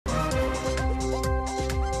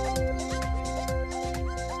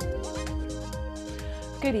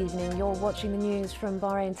Good evening, you're watching the news from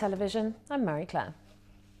Bahrain Television. I'm Mary Claire.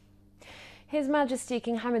 His Majesty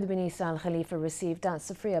King Hamad bin Isa Al Khalifa received at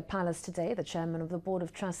Sofia Palace today the chairman of the Board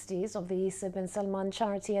of Trustees of the Isa bin Salman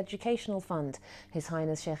Charity Educational Fund, His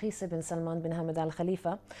Highness Sheikh Isa bin Salman bin Hamad Al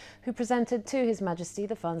Khalifa, who presented to His Majesty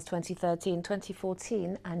the Fund's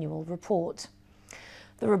 2013-2014 annual report.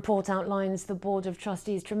 The report outlines the Board of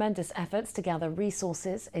Trustees' tremendous efforts to gather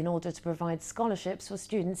resources in order to provide scholarships for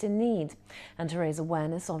students in need and to raise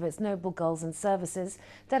awareness of its noble goals and services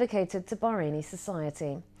dedicated to Bahraini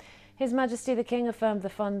society. His Majesty the King affirmed the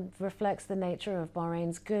fund reflects the nature of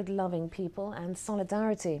Bahrain's good, loving people and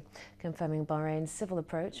solidarity, confirming Bahrain's civil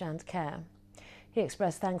approach and care. He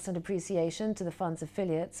expressed thanks and appreciation to the fund's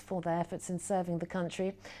affiliates for their efforts in serving the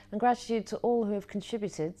country and gratitude to all who have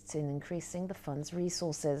contributed in increasing the fund's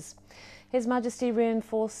resources. His Majesty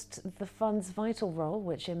reinforced the fund's vital role,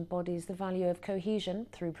 which embodies the value of cohesion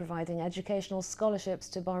through providing educational scholarships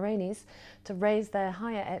to Bahrainis to raise their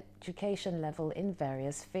higher education level in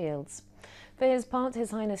various fields. For his part,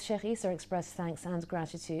 His Highness Sheikh Isa expressed thanks and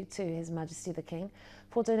gratitude to His Majesty the King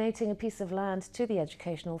for donating a piece of land to the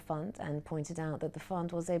Educational Fund and pointed out that the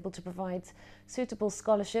fund was able to provide suitable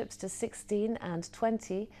scholarships to 16 and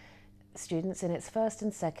 20 students in its first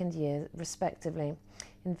and second year, respectively,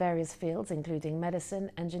 in various fields including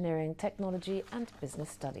medicine, engineering, technology and business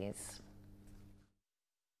studies.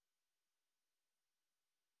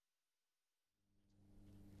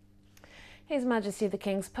 His Majesty the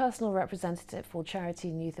King's personal representative for Charity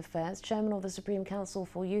and Youth Affairs, Chairman of the Supreme Council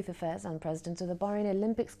for Youth Affairs and President of the Bahrain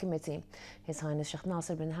Olympics Committee, His Highness Sheikh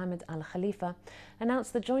Nasser bin Hamad Al Khalifa,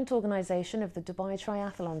 announced the joint organisation of the Dubai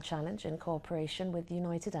Triathlon Challenge in cooperation with the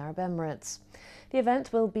United Arab Emirates. The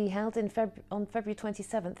event will be held on February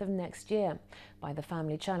 27th of next year by the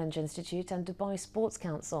Family Challenge Institute and Dubai Sports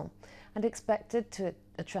Council and expected to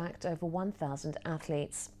attract over 1,000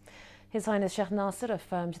 athletes. His Highness Sheikh Nasser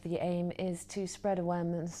affirmed the aim is to spread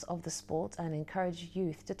awareness of the sport and encourage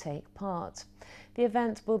youth to take part. The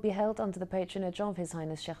event will be held under the patronage of His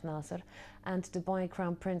Highness Sheikh Nasser and Dubai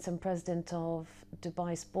Crown Prince and President of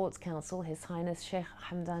Dubai Sports Council, His Highness Sheikh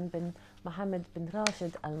Hamdan bin Mohammed bin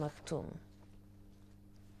Rashid Al Maktoum.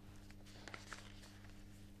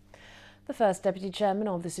 The first Deputy Chairman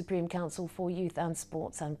of the Supreme Council for Youth and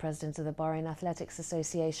Sports and President of the Bahrain Athletics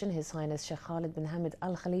Association, His Highness Sheikh Khalid bin Hamad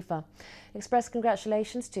Al Khalifa, expressed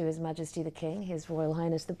congratulations to His Majesty the King, His Royal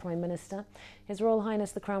Highness the Prime Minister, His Royal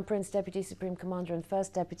Highness the Crown Prince, Deputy Supreme Commander and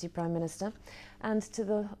First Deputy Prime Minister, and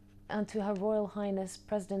to Her Royal Highness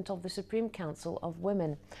President of the Supreme Council of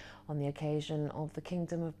Women, on the occasion of the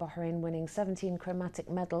Kingdom of Bahrain winning 17 chromatic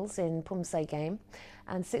medals in Pumse game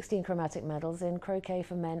and 16 chromatic medals in croquet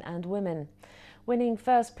for men and women, winning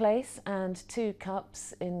first place and 2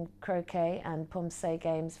 cups in croquet and Pumse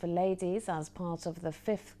games for ladies as part of the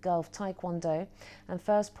 5th Gulf Taekwondo and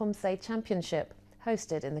first Pumse Championship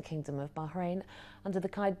hosted in the Kingdom of Bahrain under the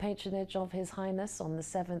kind patronage of His Highness on the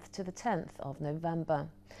 7th to the 10th of November.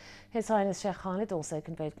 His Highness Sheikh Khalid also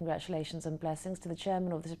conveyed congratulations and blessings to the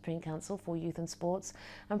Chairman of the Supreme Council for Youth and Sports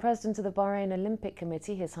and President of the Bahrain Olympic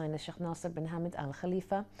Committee, His Highness Sheikh Nasser bin Hamad Al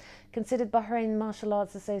Khalifa, considered Bahrain Martial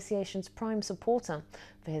Arts Association's prime supporter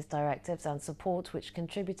for his directives and support, which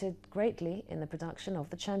contributed greatly in the production of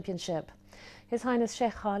the championship. His Highness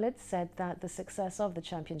Sheikh Khalid said that the success of the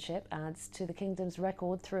championship adds to the Kingdom's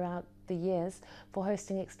record throughout the years for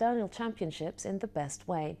hosting external championships in the best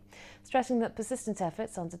way, stressing that persistent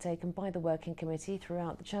efforts undertaken by the Working Committee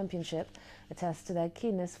throughout the championship attest to their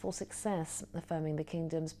keenness for success, affirming the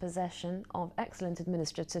Kingdom's possession of excellent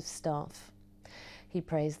administrative staff. He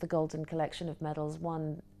praised the golden collection of medals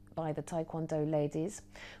won by the Taekwondo ladies,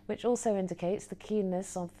 which also indicates the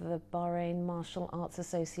keenness of the Bahrain Martial Arts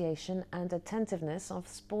Association and attentiveness of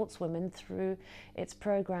sportswomen through its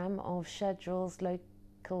programme of schedules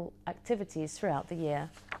local activities throughout the year.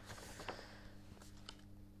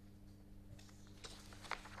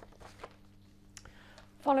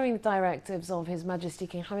 Following the directives of His Majesty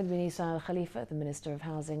King Hamad bin Isa Al Khalifa, the Minister of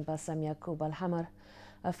Housing Bassam Yaqub Al Hamar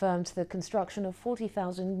affirmed the construction of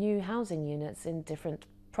 40,000 new housing units in different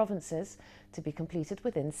provinces to be completed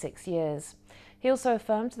within 6 years. He also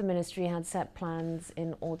affirmed the ministry had set plans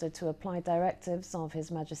in order to apply directives of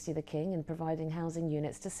His Majesty the King in providing housing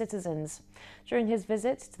units to citizens. During his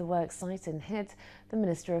visit to the work site in Hid, the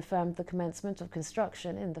minister affirmed the commencement of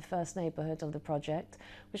construction in the first neighbourhood of the project,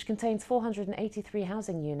 which contains 483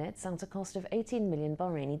 housing units at a cost of 18 million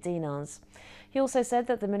Bahraini dinars. He also said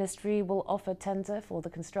that the ministry will offer tender for the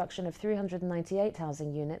construction of 398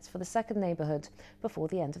 housing units for the second neighbourhood before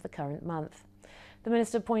the end of the current month. The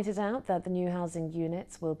minister pointed out that the new housing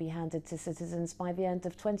units will be handed to citizens by the end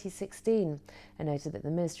of 2016 and noted that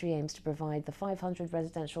the ministry aims to provide the 500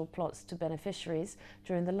 residential plots to beneficiaries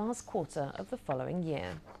during the last quarter of the following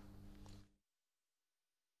year.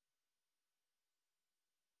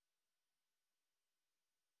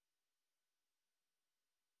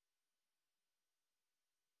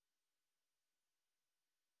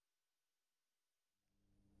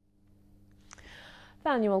 The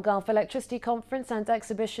annual Gulf Electricity Conference and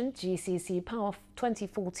Exhibition GCC Power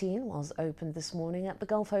 2014 was opened this morning at the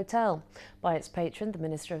Gulf Hotel by its patron, the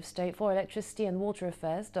Minister of State for Electricity and Water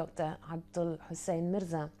Affairs, Dr. Abdul Hussein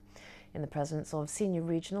Mirza, in the presence of senior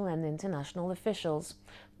regional and international officials.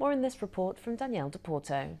 More in this report from Danielle De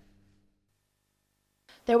Porto.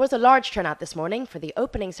 There was a large turnout this morning for the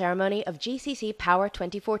opening ceremony of GCC Power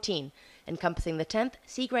 2014, encompassing the 10th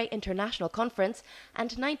Seagrey International Conference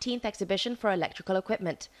and 19th Exhibition for Electrical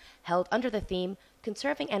Equipment, held under the theme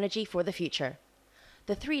Conserving Energy for the Future.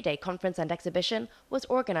 The three-day conference and exhibition was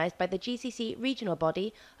organised by the GCC regional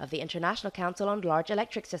body of the International Council on Large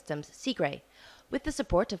Electric Systems, Seagrey, with the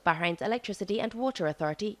support of Bahrain's Electricity and Water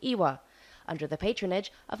Authority, EWA, under the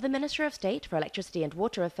patronage of the Minister of State for Electricity and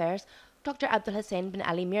Water Affairs, Dr. Abdul Hussein bin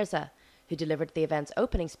Ali Mirza, who delivered the event's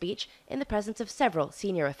opening speech in the presence of several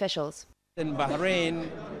senior officials. In Bahrain,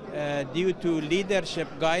 due to leadership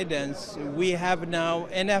guidance, we have now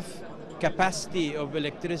enough capacity of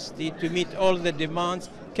electricity to meet all the demands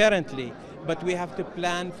currently, but we have to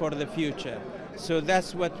plan for the future. So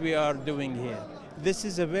that's what we are doing here. This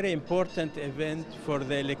is a very important event for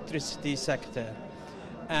the electricity sector.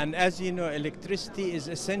 And as you know, electricity is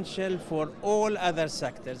essential for all other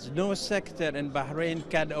sectors. No sector in Bahrain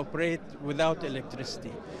can operate without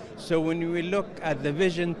electricity. So when we look at the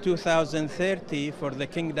Vision 2030 for the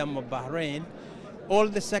Kingdom of Bahrain, all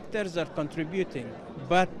the sectors are contributing,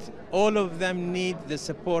 but all of them need the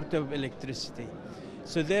support of electricity.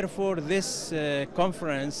 So therefore, this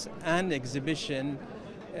conference and exhibition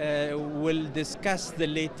will discuss the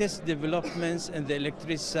latest developments in the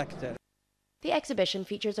electricity sector. The exhibition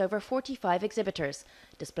features over 45 exhibitors,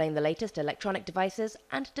 displaying the latest electronic devices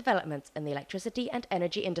and developments in the electricity and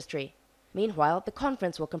energy industry. Meanwhile, the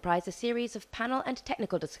conference will comprise a series of panel and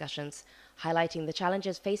technical discussions, highlighting the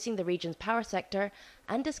challenges facing the region's power sector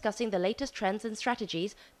and discussing the latest trends and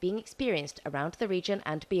strategies being experienced around the region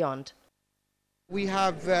and beyond. We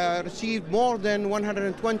have received more than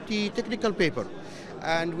 120 technical papers,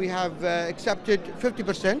 and we have accepted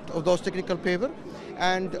 50% of those technical papers,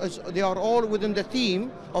 and they are all within the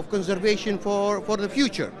theme of conservation for the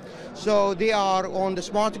future. So they are on the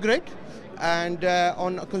smart grid and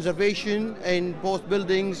on conservation in both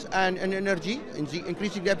buildings and energy,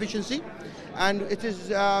 increasing the efficiency. And it is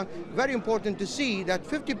very important to see that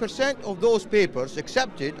 50% of those papers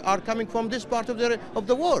accepted are coming from this part of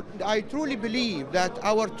the world. I truly believe that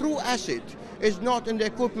our true asset is not in the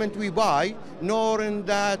equipment we buy, nor in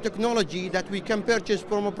the technology that we can purchase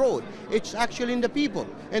from abroad. It's actually in the people,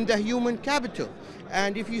 in the human capital.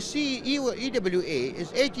 And if you see, EWA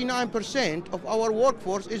is 89% of our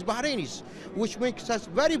workforce is Bahrainis, which makes us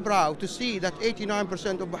very proud to see that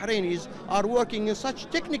 89% of Bahrainis are working in such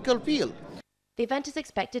technical field. The event is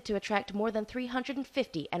expected to attract more than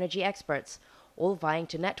 350 energy experts, all vying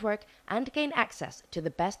to network and gain access to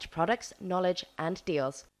the best products, knowledge and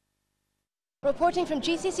deals. Reporting from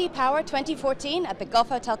GCC Power 2014 at the Gulf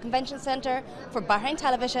Hotel Convention Center for Bahrain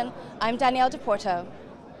Television, I'm Danielle De Porto.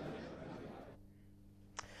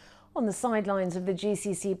 On the sidelines of the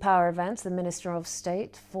GCC Power event, the Minister of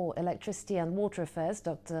State for Electricity and Water Affairs,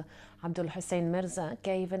 Dr. Abdul Hussein Mirza,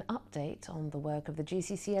 gave an update on the work of the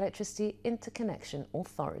GCC Electricity Interconnection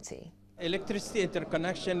Authority. Electricity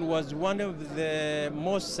interconnection was one of the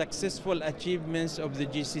most successful achievements of the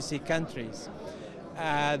GCC countries.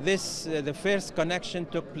 The first connection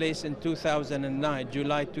took place in 2009,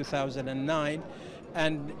 July 2009,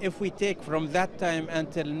 and if we take from that time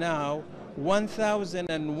until now,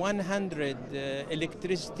 1,100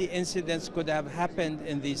 electricity incidents could have happened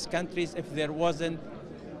in these countries if there wasn't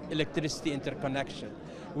electricity interconnection.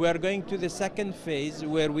 We are going to the second phase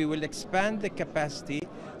where we will expand the capacity.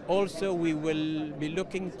 Also, we will be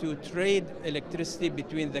looking to trade electricity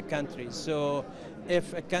between the countries. So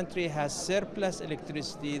if a country has surplus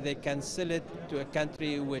electricity, they can sell it to a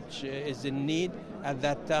country which is in need at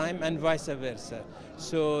that time, and vice versa.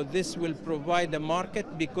 So this will provide a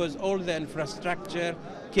market because all the infrastructure,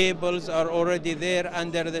 cables are already there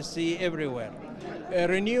under the sea everywhere.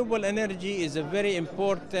 Renewable energy is a very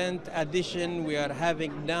important addition we are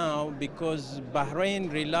having now because Bahrain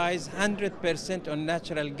relies 100% on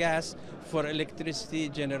natural gas for electricity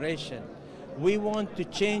generation. We want to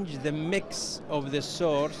change the mix of the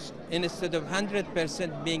source. Instead of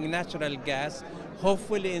 100% being natural gas,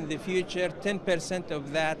 hopefully in the future 10%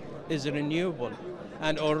 of that is renewable.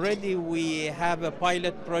 And already we have a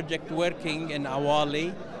pilot project working in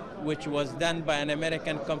Awali, which was done by an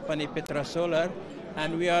American company, Petrosolar,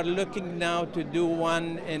 and we are looking now to do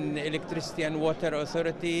one in Electricity and Water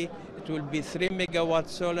Authority. It will be 3 megawatt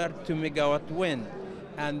solar, 2 megawatt wind.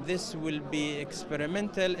 And this will be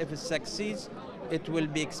experimental. If it succeeds, it will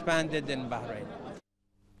be expanded in Bahrain.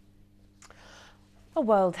 A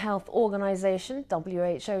World Health Organization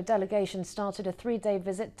 (WHO) delegation started a 3-day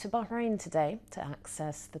visit to Bahrain today to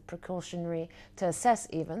assess the precautionary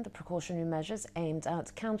measures aimed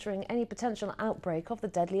at countering any potential outbreak of the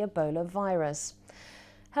deadly Ebola virus.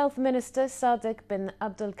 Health Minister Sadiq bin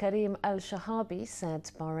Abdul Karim al-Shahabi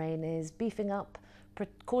said Bahrain is beefing up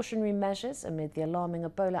precautionary measures amid the alarming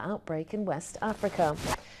Ebola outbreak in West Africa.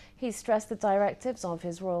 He stressed the directives of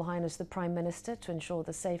His Royal Highness the Prime Minister to ensure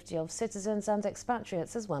the safety of citizens and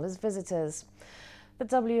expatriates as well as visitors. The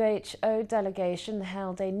WHO delegation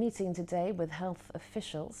held a meeting today with health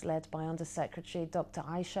officials led by Under-Secretary Dr.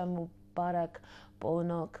 Aisha Mubarak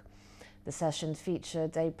Bonok. The session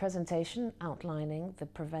featured a presentation outlining the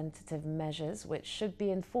preventative measures which should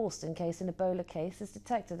be enforced in case an Ebola case is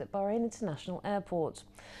detected at Bahrain International Airport.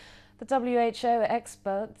 The WHO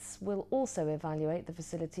experts will also evaluate the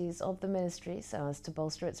facilities of the ministry so as to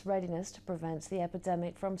bolster its readiness to prevent the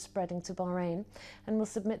epidemic from spreading to Bahrain, and will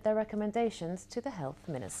submit their recommendations to the health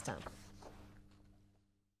minister.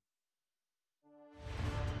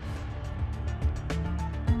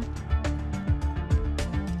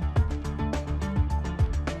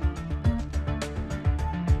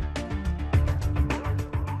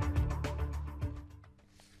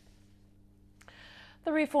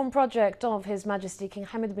 The reform project of His Majesty King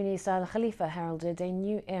Hamad bin Isa Al Khalifa heralded a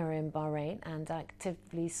new era in Bahrain and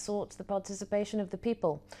actively sought the participation of the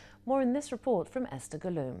people. More in this report from Esther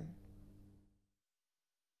Galoom.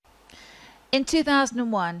 In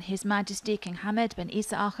 2001, His Majesty King Hamad bin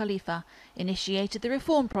Isa Al Khalifa initiated the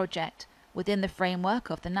reform project within the framework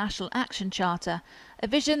of the National Action Charter, a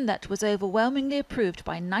vision that was overwhelmingly approved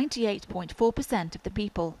by 98.4% of the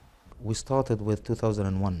people. We started with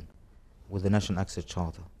 2001. With the National Access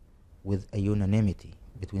Charter, with a unanimity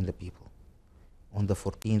between the people on the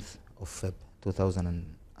 14th of Feb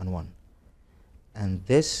 2001. And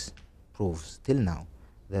this proves till now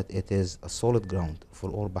that it is a solid ground for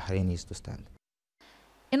all Bahrainis to stand.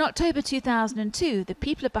 In October 2002, the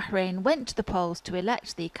people of Bahrain went to the polls to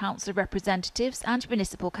elect the Council of Representatives and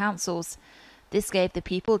Municipal Councils. This gave the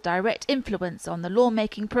people direct influence on the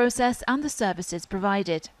lawmaking process and the services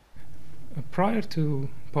provided. Prior to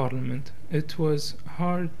Parliament, it was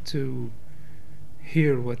hard to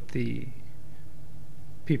hear what the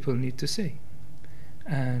people need to say,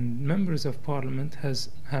 and members of Parliament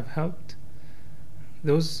have helped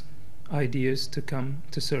those ideas to come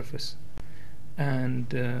to surface, and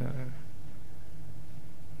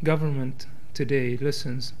government today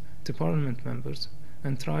listens to Parliament members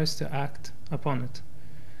and tries to act upon it.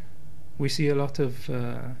 We see a lot of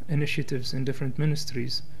initiatives in different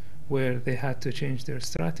ministries where they had to change their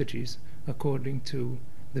strategies according to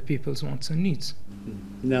the people's wants and needs.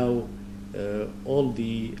 Now, all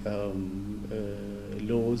the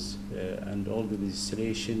laws and all the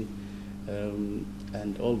legislation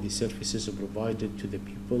and all the services provided to the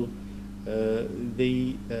people,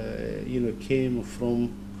 they came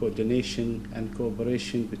from coordination and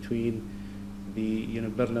cooperation between the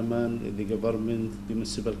Parliament, the government, the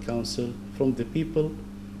municipal council, from the people,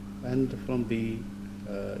 and from the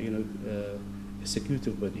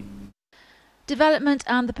executive body. Development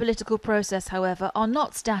and the political process, however, are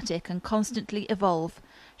not static and constantly evolve.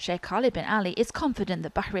 Sheikh Khalid bin Ali is confident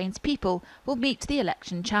that Bahrain's people will meet the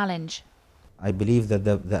election challenge. I believe that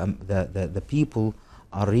the people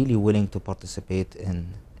are really willing to participate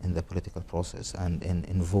in the political process and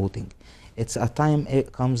in voting. It's a time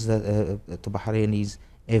it comes to Bahrainis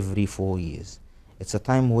every 4 years. It's a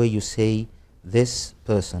time where you say, this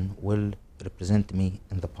person will represent me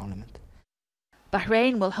in the parliament.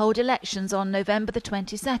 Bahrain will hold elections on November the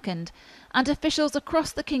 22nd, and officials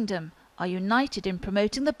across the kingdom are united in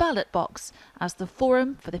promoting the ballot box as the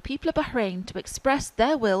forum for the people of Bahrain to express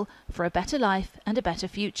their will for a better life and a better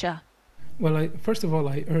future. Well, first of all,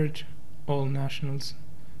 I urge all nationals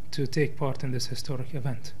to take part in this historic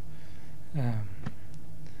event.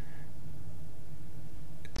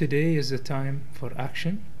 Today is a time for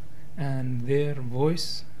action, and their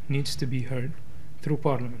voice needs to be heard through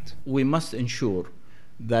Parliament. We must ensure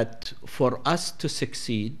that for us to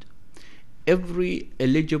succeed, every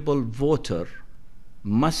eligible voter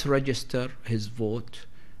must register his vote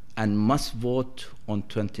and must vote on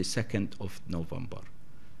 22nd of November.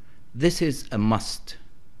 This is a must.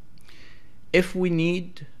 If we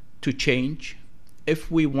need to change,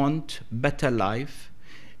 if we want better life,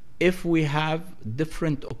 if we have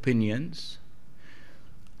different opinions,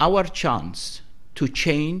 our chance to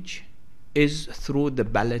change is through the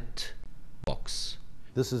ballot box.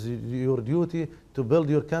 This is your duty to build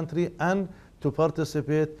your country and to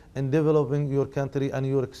participate in developing your country and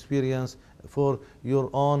your experience for your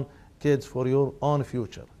own kids, for your own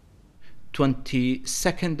future.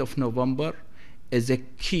 22nd of November is a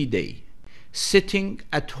key day. Sitting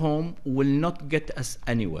at home will not get us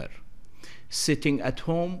anywhere. Sitting at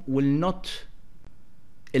home will not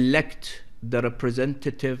elect the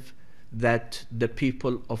representative that the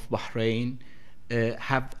people of Bahrain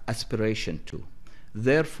have aspiration to.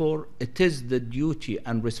 Therefore, it is the duty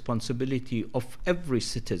and responsibility of every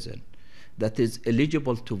citizen that is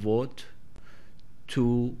eligible to vote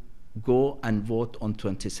to go and vote on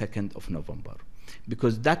 22nd of November.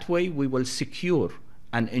 Because that way we will secure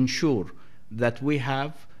and ensure that we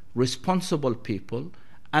have responsible people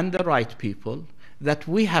and the right people that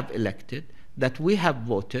we have elected, that we have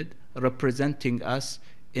voted, representing us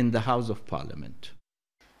in the House of Parliament.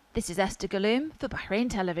 This is Esther Galoom for Bahrain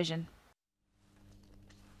Television.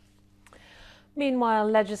 Meanwhile,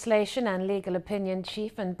 legislation and legal opinion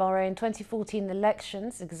chief in Bahrain 2014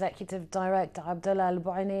 elections, Executive Director Abdullah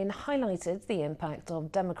Al-Bu'ainin highlighted the impact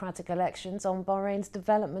of democratic elections on Bahrain's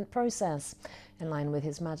development process, in line with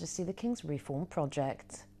His Majesty the King's reform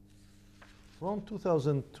project. From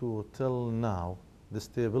 2002 till now, the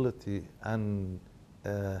stability and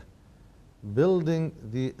building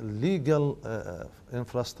the legal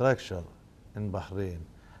infrastructure in Bahrain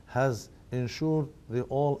has ensured that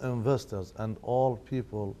all investors and all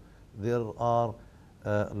people, there are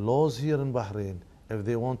laws here in Bahrain. If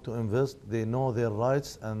they want to invest, they know their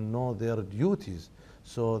rights and know their duties.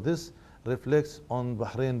 So this reflects on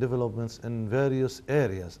Bahrain developments in various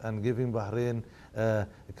areas and giving Bahrain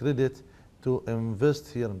credit to invest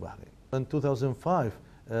here in Bahrain. In 2005,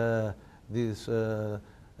 this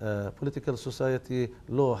political society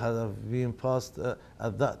law has been passed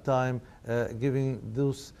at that time, giving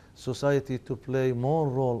this society to play more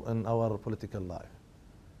role in our political life.